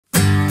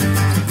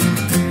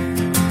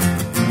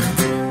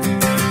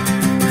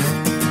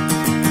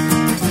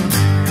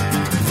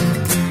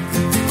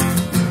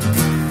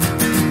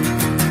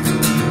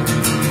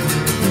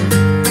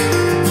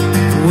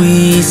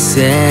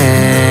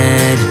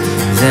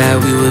that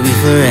we would be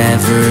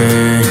forever,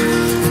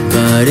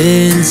 but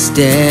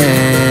instead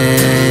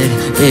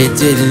it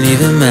didn't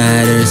even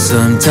matter.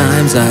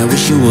 Sometimes I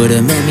wish you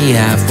would've met me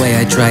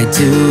halfway. I tried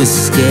to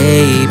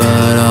escape,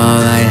 but all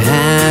I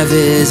have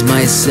is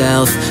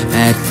myself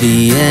at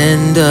the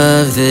end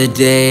of the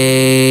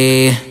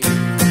day.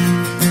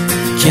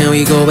 Can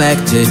we go back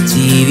to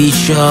TV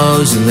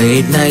shows,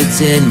 late nights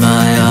in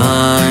my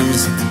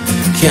arms?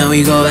 Can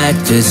we go back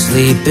to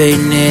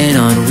sleeping in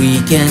on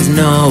weekends,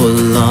 no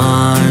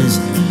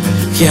alarms?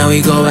 Can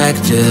we go back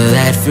to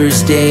that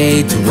first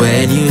date, to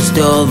when you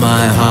stole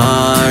my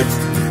heart?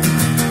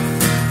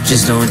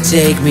 Just don't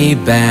take me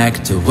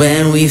back to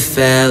when we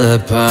fell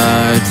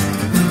apart.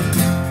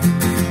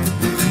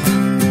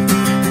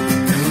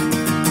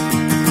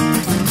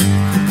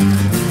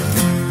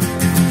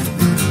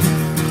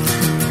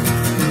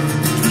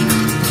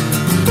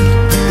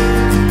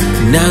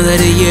 Now that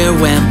a year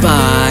went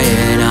by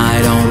and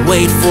I don't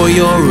wait for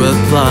your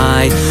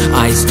reply,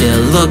 I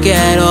still look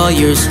at all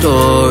your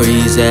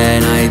stories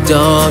and I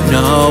don't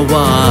know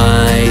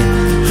why.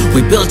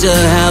 We built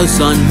a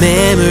house on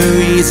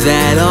memories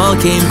that all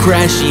came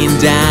crashing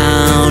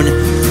down.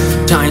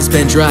 Time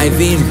spent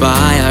driving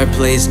by our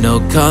place, no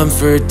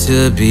comfort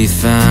to be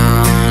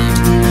found.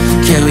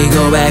 Can we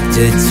go back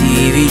to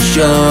TV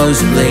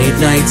shows, late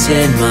nights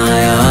in my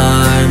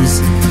arms?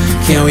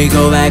 Can we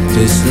go back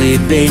to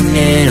sleeping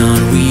in on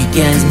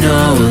weekends,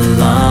 no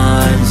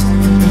alarms?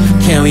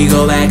 Can we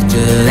go back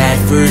to that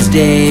first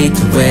date,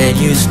 to when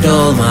you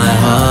stole my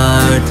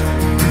heart?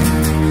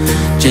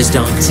 Just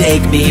don't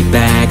take me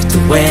back to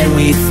when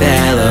we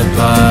fell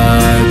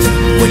apart.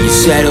 When you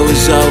said it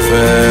was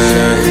over,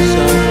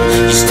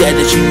 you said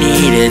that you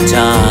needed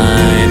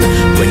time.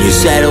 When you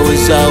said it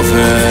was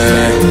over,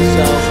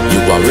 you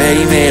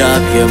already made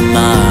up your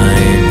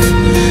mind.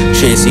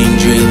 Chasing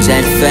dreams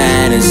and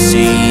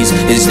fantasies,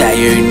 is that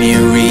your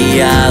new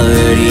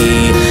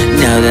reality?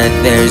 Now that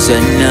there's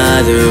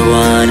another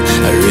one,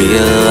 I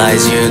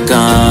realize you're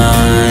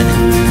gone.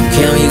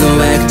 Can we go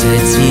back to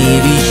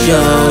TV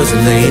shows,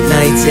 late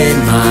nights in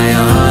my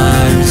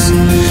arms?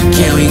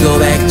 Can we go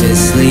back to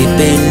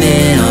sleeping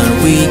in on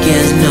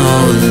weekends, no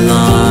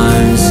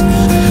alarms?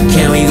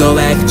 Can we go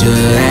back to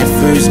that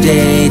first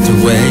date, to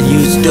when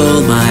you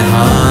stole my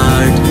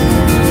heart?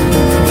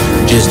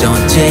 Just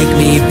don't take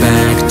me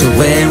back to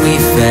when we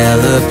fell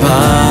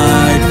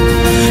apart.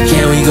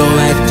 Can we go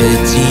back to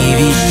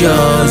TV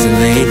shows and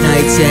late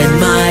nights in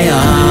my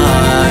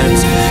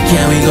arms?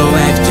 Can we go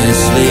back to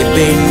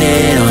sleeping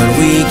in on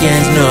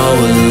weekends, no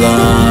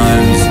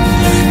alarms?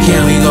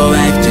 Can we go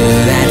back to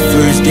that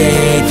first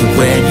date, to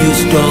when you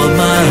stole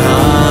my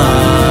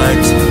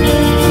heart?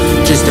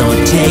 Just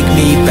don't take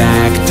me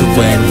back to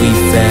when we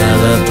fell